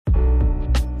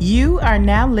You are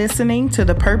now listening to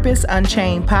the Purpose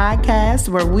Unchained podcast,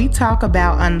 where we talk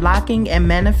about unlocking and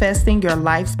manifesting your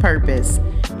life's purpose.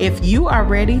 If you are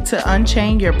ready to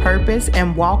unchain your purpose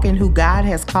and walk in who God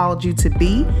has called you to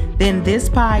be, then this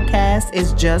podcast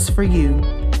is just for you.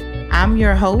 I'm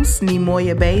your host,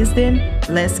 Nemoya Baisden.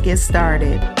 Let's get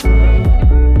started.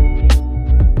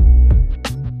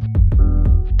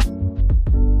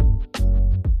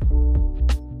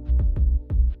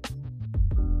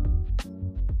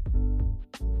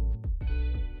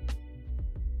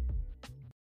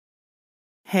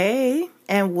 Hey,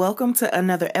 and welcome to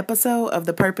another episode of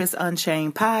the Purpose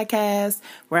Unchained podcast,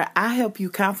 where I help you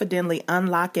confidently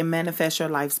unlock and manifest your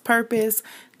life's purpose.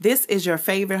 This is your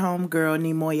favorite homegirl,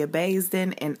 Nemoya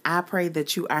Baisden, and I pray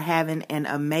that you are having an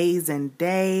amazing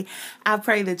day. I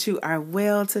pray that you are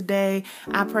well today.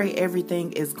 I pray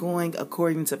everything is going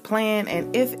according to plan,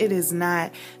 and if it is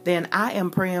not, then I am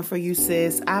praying for you,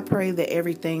 sis. I pray that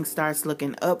everything starts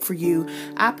looking up for you.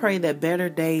 I pray that better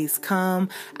days come.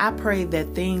 I pray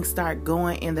that things start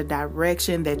going in the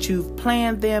direction that you've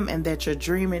planned them and that you're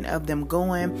dreaming of them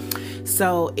going.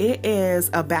 So it is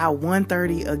about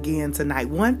 1:30 again tonight.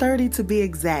 1:30 to be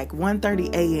exact.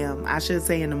 1:30 a.m. I should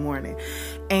say in the morning.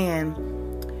 And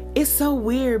it's so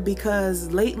weird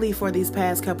because lately for these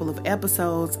past couple of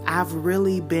episodes, I've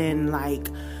really been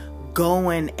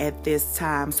going at this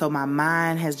time. So my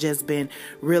mind has just been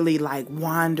really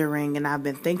wandering, and I've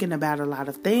been thinking about a lot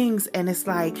of things. And it's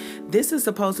like, this is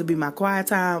supposed to be my quiet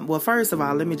time. Well, first of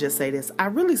all, let me just say this.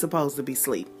 I'm really supposed to be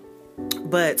asleep.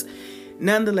 But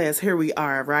nonetheless, here we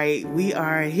are, right? We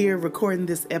are here recording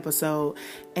this episode,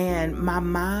 and my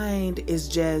mind is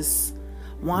just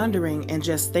wandering and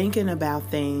just thinking about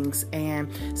things, and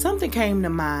something came to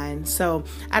mind. So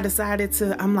I decided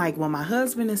I'm like, well, my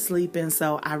husband is sleeping,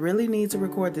 so I really need to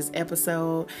record this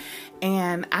episode.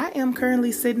 And I am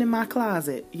currently sitting in my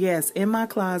closet. Yes, in my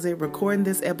closet, recording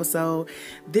this episode.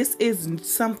 This is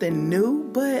something new,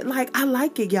 but I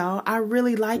like it, y'all. I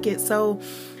really like it. So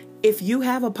if you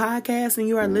have a podcast and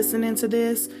you are listening to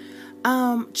this,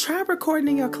 try recording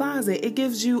in your closet. It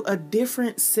gives you a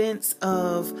different sense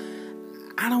of,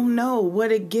 I don't know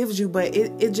what it gives you, but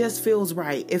it just feels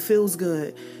right. It feels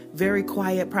good. Very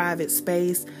quiet, private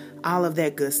space, all of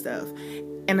that good stuff.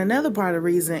 And another part of the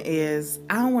reason is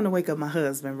I don't want to wake up my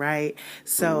husband, right?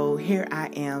 So here I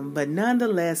am. But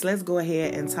nonetheless, let's go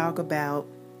ahead and talk about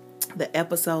the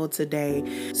episode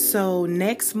today. So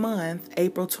next month,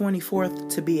 April 24th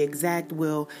to be exact,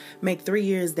 will make 3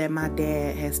 years that my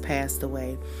dad has passed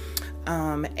away.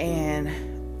 And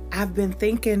I've been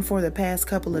thinking for the past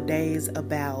couple of days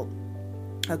about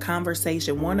a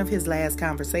conversation, one of his last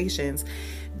conversations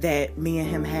that me and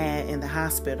him had in the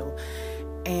hospital.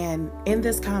 And in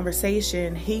this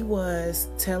conversation, he was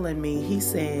telling me, he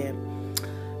said,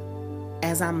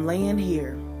 as I'm laying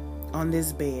here on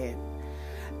this bed,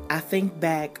 I think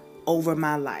back over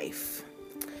my life,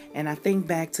 and I think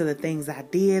back to the things I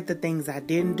did, the things I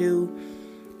didn't do.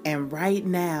 And right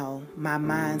now, my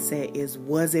mindset is,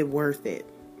 was it worth it?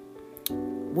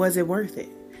 Was it worth it?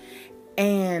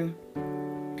 And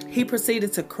he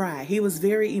proceeded to cry. He was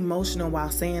very emotional while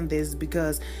saying this,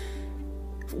 because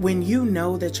when you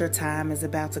know that your time is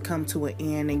about to come to an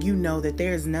end, and you know that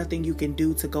there's nothing you can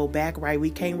do to go back, right? We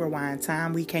can't rewind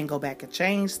time. We can't go back and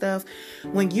change stuff.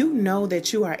 When you know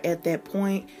that you are at that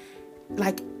point,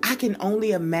 I can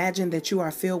only imagine that you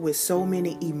are filled with so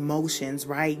many emotions,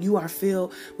 right? You are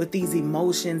filled with these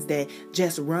emotions that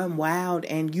just run wild,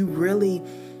 and you really,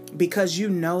 because you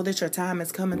know that your time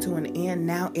is coming to an end,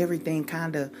 now everything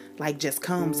kind of just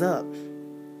comes up.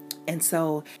 And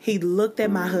so he looked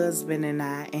at my husband and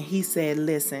I, and he said,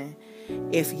 listen,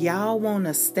 if y'all want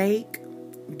a steak,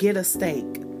 get a steak.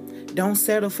 Don't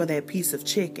settle for that piece of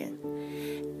chicken.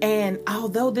 And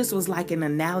although this was an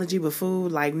analogy with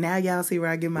food, now y'all see where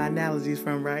I get my analogies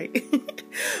from, right?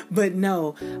 But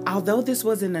no, although this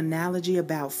was an analogy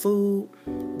about food,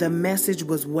 the message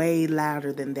was way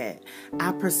louder than that.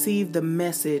 I perceived the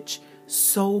message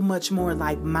so much more,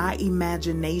 my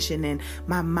imagination and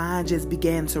my mind just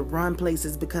began to run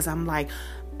places, because I'm like,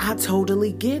 I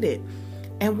totally get it.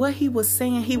 And what he was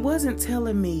saying, he wasn't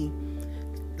telling me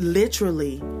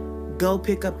literally, go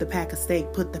pick up the pack of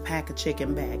steak, put the pack of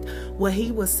chicken back. What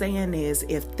he was saying is,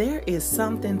 if there is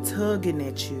something tugging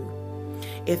at you,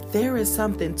 if there is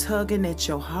something tugging at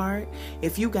your heart,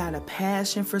 if you got a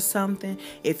passion for something,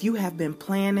 if you have been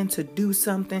planning to do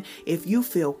something, if you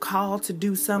feel called to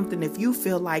do something, if you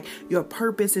feel like your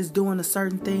purpose is doing a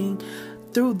certain thing,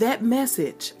 through that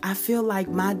message, I feel like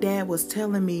my dad was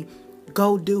telling me,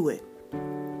 go do it.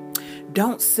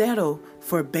 Don't settle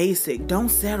for basic. Don't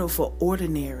settle for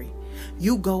ordinary.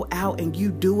 You go out and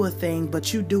you do a thing,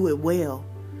 but you do it well.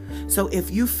 So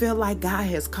if you feel like God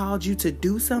has called you to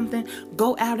do something,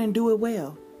 go out and do it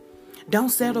well. Don't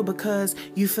settle because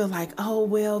you feel like, oh,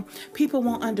 well, people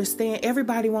won't understand.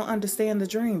 Everybody won't understand the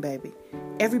dream, baby.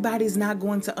 Everybody's not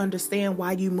going to understand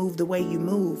why you move the way you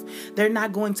move. They're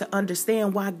not going to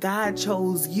understand why God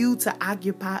chose you to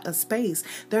occupy a space.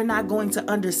 They're not going to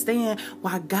understand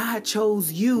why God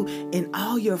chose you in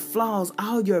all your flaws,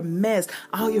 all your mess,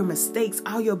 all your mistakes,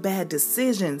 all your bad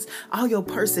decisions, all your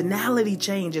personality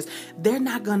changes. They're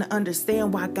not going to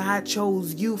understand why God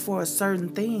chose you for a certain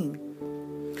thing.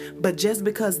 But just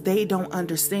because they don't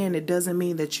understand, it doesn't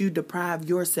mean that you deprive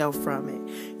yourself from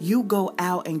it. You go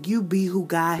out and you be who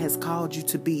God has called you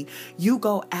to be. You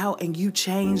go out and you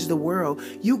change the world.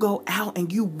 You go out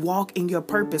and you walk in your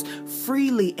purpose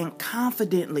freely and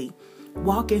confidently.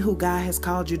 Walk in who God has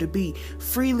called you to be.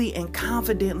 Freely and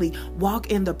confidently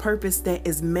walk in the purpose that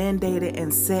is mandated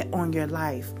and set on your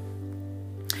life.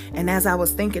 And as I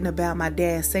was thinking about my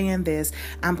dad saying this,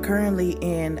 I'm currently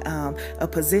in a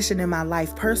position in my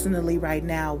life personally right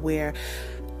now where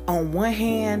on one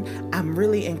hand, I'm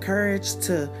really encouraged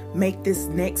to make this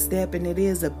next step, and it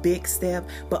is a big step.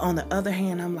 But on the other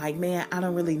hand, I'm like, man, I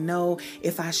don't really know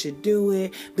if I should do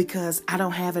it because I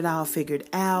don't have it all figured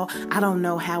out. I don't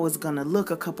know how it's going to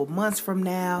look a couple months from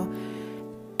now.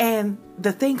 And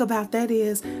the thing about that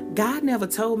is, God never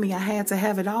told me I had to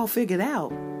have it all figured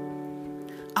out.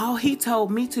 All he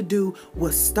told me to do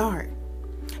was start.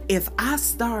 If I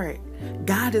start,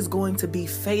 God is going to be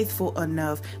faithful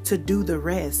enough to do the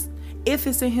rest if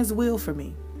it's in his will for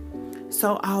me.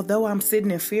 So although I'm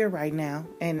sitting in fear right now,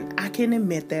 and I can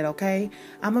admit that, okay?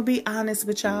 I'm going to be honest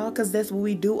with y'all because that's what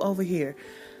we do over here.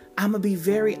 I'm going to be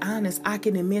very honest. I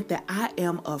can admit that I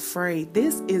am afraid.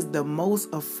 This is the most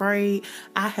afraid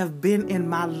I have been in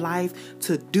my life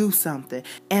to do something.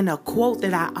 And a quote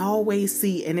that I always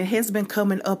see, and it has been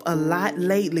coming up a lot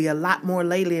more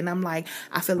lately. And I'm like,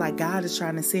 I feel like God is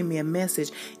trying to send me a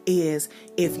message is,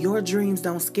 if your dreams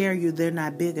don't scare you, they're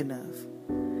not big enough.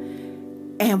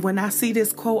 And when I see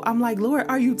this quote, I'm like, Lord,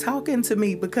 are you talking to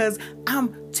me? Because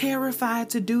I'm terrified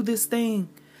to do this thing.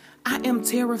 I am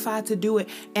terrified to do it.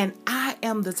 And I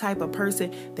am the type of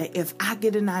person that if I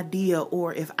get an idea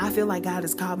or if I feel like God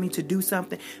has called me to do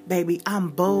something, baby, I'm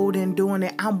bold in doing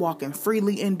it. I'm walking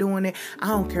freely in doing it. I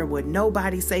don't care what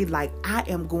nobody say. Like, I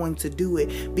am going to do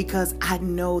it because I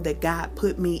know that God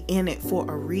put me in it for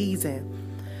a reason.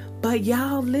 But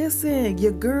y'all, listen,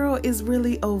 your girl is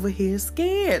really over here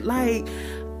scared. Like,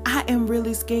 I am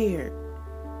really scared.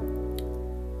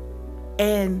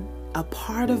 And a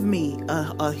part of me,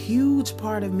 a huge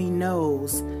part of me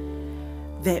knows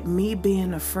that me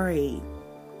being afraid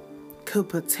could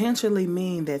potentially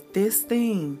mean that this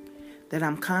thing that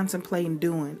I'm contemplating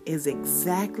doing is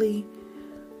exactly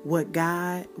what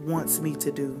God wants me to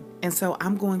do. And so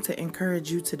I'm going to encourage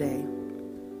you today.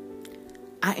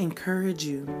 I encourage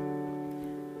you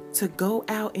to go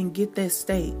out and get that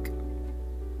steak.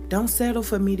 Don't settle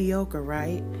for mediocre,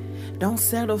 right? Don't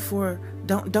settle for,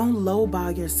 don't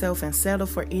lowball yourself and settle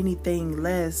for anything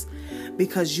less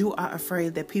because you are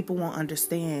afraid that people won't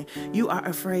understand. You are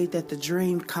afraid that the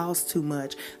dream costs too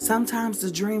much. Sometimes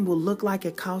the dream will look like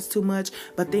it costs too much,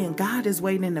 but then God is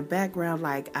waiting in the background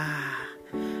like,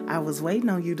 I was waiting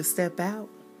on you to step out.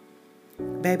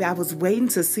 Baby, I was waiting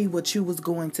to see what you was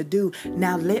going to do.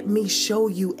 Now let me show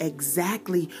you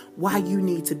exactly why you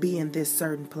need to be in this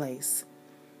certain place.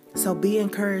 So be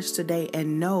encouraged today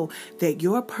and know that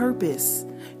your purpose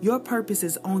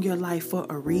is on your life for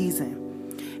a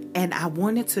reason. And I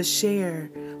wanted to share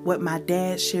what my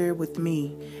dad shared with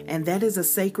me. And that is a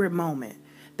sacred moment.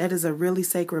 That is a really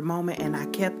sacred moment. And I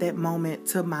kept that moment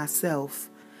to myself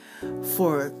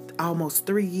for almost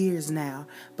 3 years now.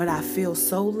 But I feel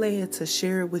so led to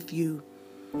share it with you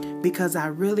because I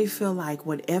really feel like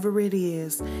whatever it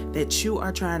is that you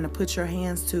are trying to put your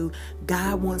hands to,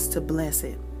 God wants to bless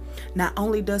it. Not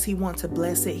only does he want to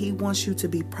bless it, he wants you to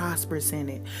be prosperous in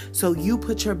it. So you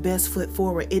put your best foot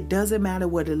forward. It doesn't matter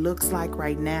what it looks like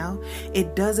right now.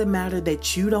 It doesn't matter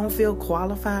that you don't feel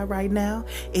qualified right now.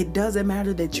 It doesn't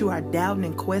matter that you are doubting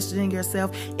and questioning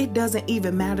yourself. It doesn't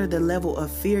even matter the level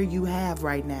of fear you have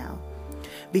right now.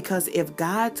 Because if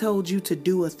God told you to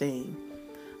do a thing,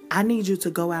 I need you to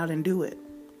go out and do it.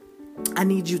 I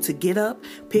need you to get up,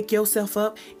 pick yourself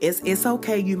up. It's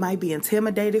okay. You might be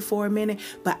intimidated for a minute,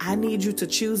 but I need you to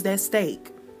choose that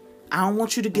steak. I don't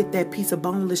want you to get that piece of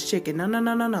boneless chicken.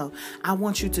 No. I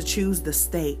want you to choose the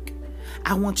steak.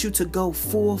 I want you to go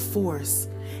full force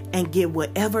and get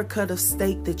whatever cut of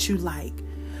steak that you like.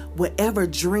 Whatever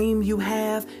dream you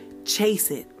have, chase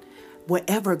it.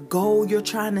 Whatever goal you're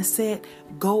trying to set,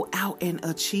 go out and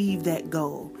achieve that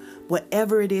goal.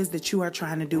 Whatever it is that you are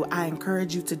trying to do, I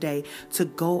encourage you today to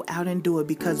go out and do it,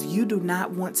 because you do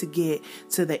not want to get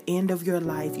to the end of your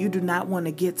life. You do not want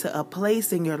to get to a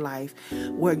place in your life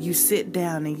where you sit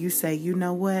down and you say, you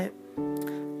know what?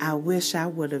 I wish I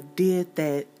would have did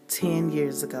that 10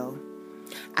 years ago.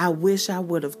 I wish I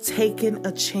would have taken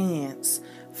a chance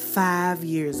 5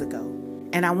 years ago.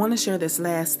 And I want to share this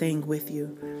last thing with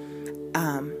you.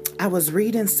 I was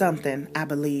reading something, I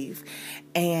believe,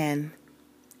 and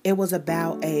it was a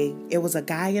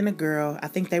guy and a girl. I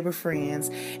think they were friends.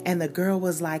 And the girl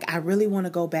was like, I really want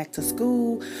to go back to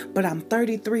school, but I'm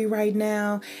 33 right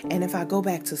now. And if I go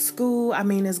back to school,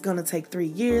 it's going to take 3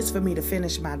 years for me to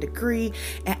finish my degree.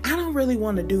 And I don't really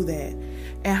want to do that.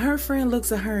 And her friend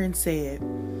looks at her and said,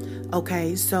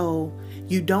 okay, so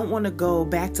you don't want to go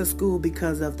back to school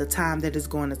because of the time that it's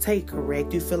going to take,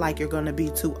 correct? You feel like you're going to be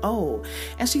too old.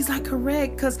 And she's like,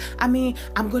 correct, because I'm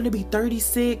going to be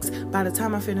 36 by the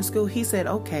time I finish school. He said,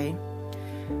 okay,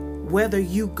 whether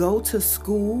you go to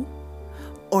school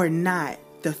or not,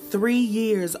 the 3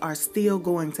 years are still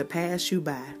going to pass you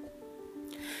by.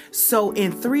 So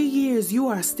in 3 years, you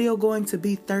are still going to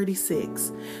be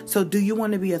 36. So do you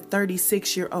want to be a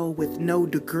 36-year-old with no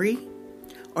degree?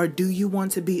 Or do you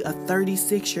want to be a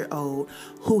 36-year-old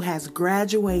who has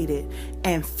graduated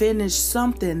and finished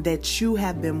something that you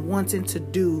have been wanting to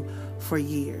do for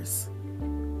years?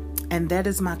 And that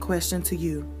is my question to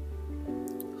you.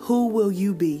 Who will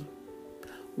you be?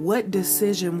 What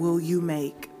decision will you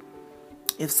make?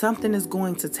 If something is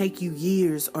going to take you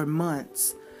years or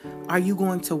months, are you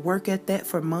going to work at that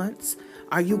for months?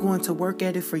 Are you going to work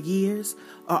at it for years?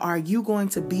 Or are you going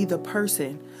to be the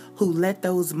person who let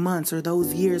those months or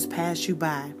those years pass you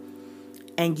by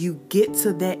and you get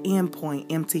to that end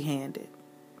point empty-handed?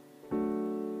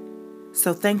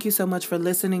 So thank you so much for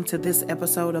listening to this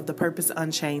episode of the Purpose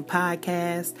Unchained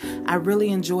podcast. I really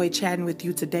enjoyed chatting with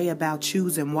you today about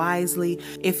choosing wisely.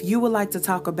 If you would like to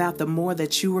talk about the more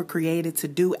that you were created to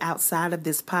do outside of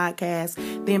this podcast,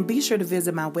 then be sure to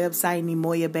visit my website,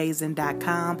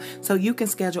 nemoyabazin.com, so you can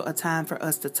schedule a time for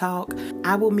us to talk.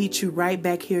 I will meet you right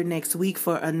back here next week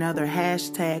for another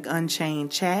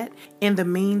 #Unchained chat. In the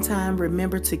meantime,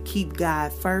 remember to keep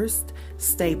God first,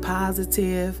 stay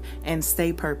positive, and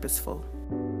stay purposeful.